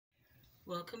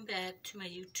Welcome back to my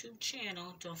YouTube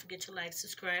channel. Don't forget to like,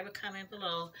 subscribe, or comment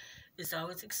below. It's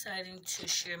always exciting to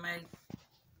share my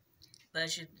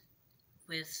budget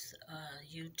with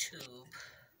YouTube.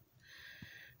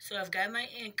 So I've got my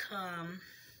income.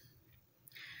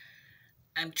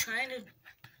 I'm trying to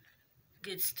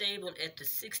get stable at the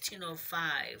 $1605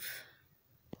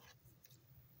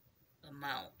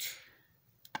 amount.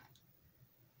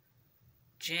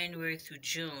 January through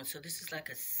June. So this is like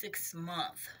a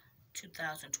 6-month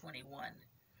 2021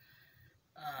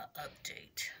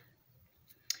 update.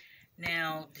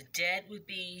 Now the debt would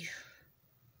be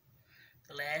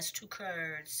the last two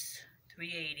cards,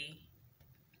 380.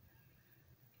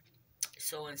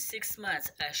 So in 6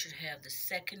 months I should have the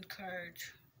second card,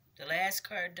 the last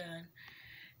card done,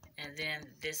 and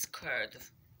then this card.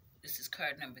 This is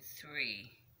card number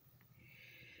 3.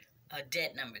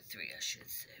 Debt number 3, I should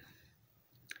say.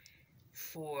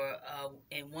 For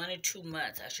in 1 or 2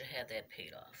 months I should have that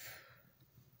paid off.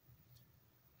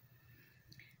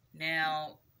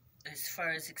 Now, as far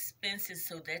as expenses,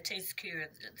 so that takes care of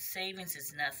the savings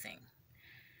is nothing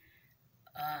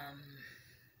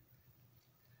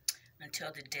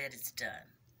until the debt is done.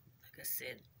 Like I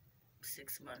said,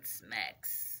 6 months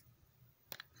max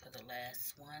for the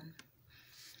last one.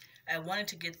 I wanted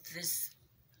to get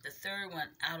the third one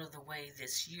out of the way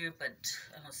this year, but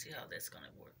I don't see how that's going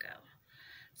to work out.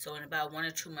 So in about 1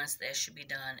 or 2 months that should be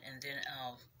done, and then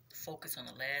I'll focus on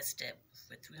the last step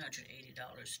for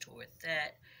 $380 toward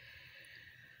that.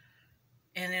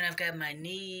 And then I've got my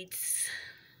needs,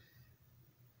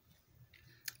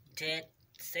 debt,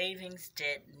 savings,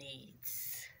 debt,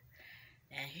 needs.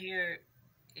 And here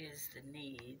is the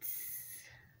needs,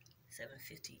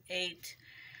 $758.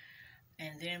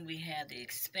 And then we have the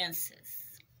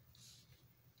expenses.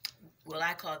 Well,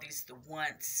 I call these the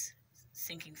wants,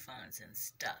 sinking funds, and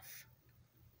stuff.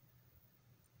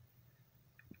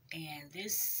 And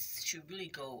this should really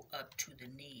go up to the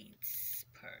needs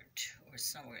part or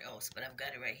somewhere else, but I've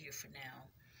got it right here for now.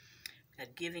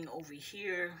 Got giving over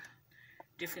here,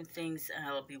 different things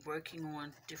I'll be working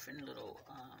on, different little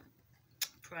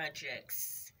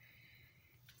projects.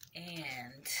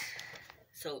 And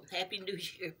so Happy New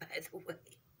Year, by the way.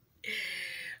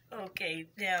 Okay,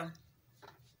 now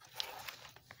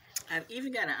I've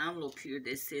even got an envelope here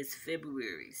that says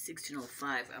February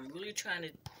 1605. I'm really trying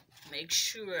to make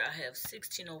sure I have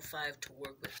 1605 to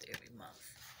work with every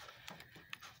month.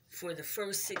 For the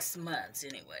first 6 months,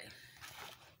 anyway.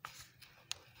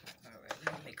 Alright,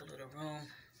 let me make a little room.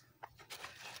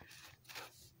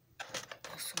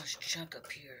 There's so much junk up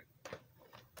here.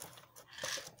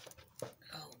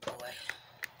 Oh boy.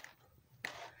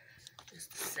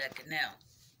 Just a second. Now,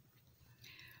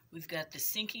 we've got the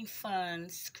sinking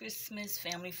funds, Christmas,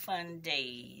 family fun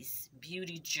days,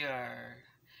 beauty jar.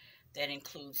 That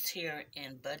includes hair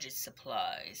and budget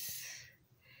supplies.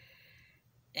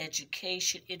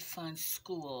 Education, it funds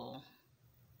school.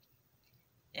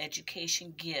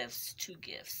 Education gifts, 2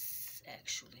 gifts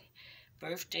actually.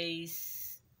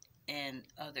 Birthdays and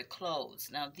other clothes.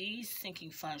 Now these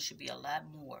sinking funds should be a lot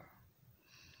more.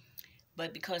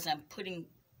 But because I'm putting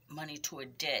money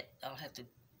toward debt, I'll have to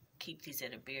keep these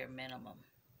at a bare minimum.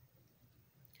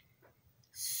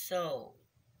 So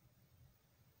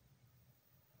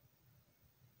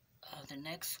the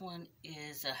next one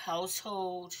is a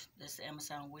household. That's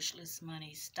Amazon wish list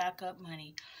money, stock up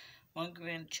money, 1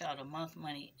 grandchild a month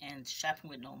money, and shopping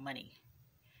with no money.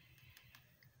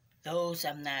 Those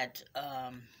I'm not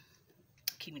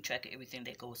keeping track of everything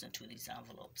that goes into these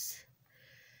envelopes.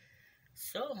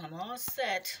 So I'm all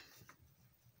set.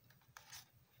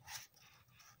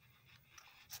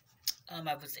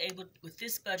 I was able, with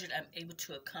this budget, I'm able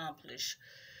to accomplish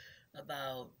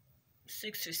about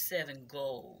 6 or 7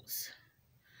 goals.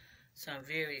 So I'm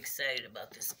very excited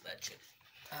about this budget.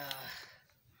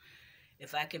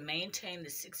 If I can maintain the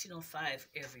 1605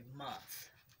 every month,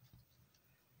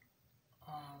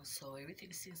 so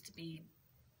everything seems to be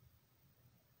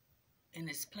in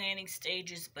its planning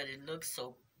stages, but it looks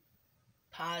so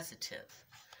positive.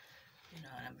 You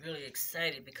know, and I'm really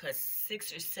excited because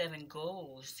 6 or 7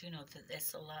 goals, you know,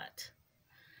 that's a lot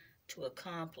to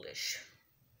accomplish.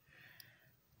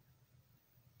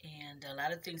 And a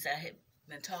lot of things I had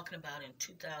been talking about in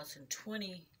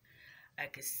 2020, I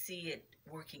could see it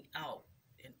working out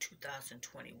in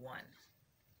 2021.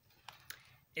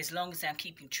 As long as I'm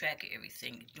keeping track of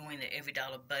everything, doing the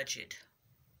EveryDollar budget,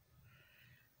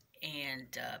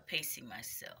 and pacing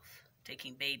myself,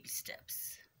 taking baby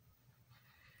steps.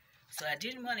 So I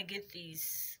didn't want to get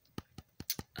these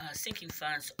sinking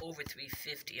funds over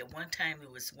 350. At one time it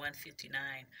was 159.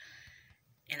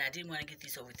 and I didn't want to get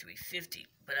these over 350,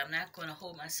 but I'm not going to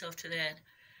hold myself to that.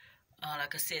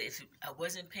 Like I said, if I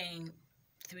wasn't paying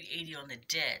 380 on the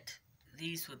debt,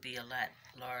 these would be a lot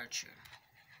larger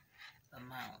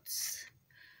amounts.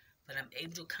 But I'm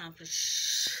able to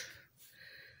accomplish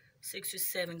 6 or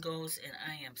 7 goals, and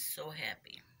I am so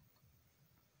happy.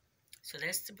 So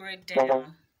that's the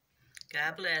breakdown.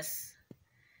 God bless,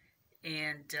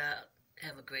 and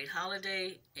have a great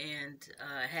holiday, and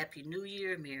Happy New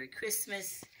Year, Merry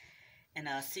Christmas, and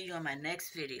I'll see you on my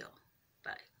next video.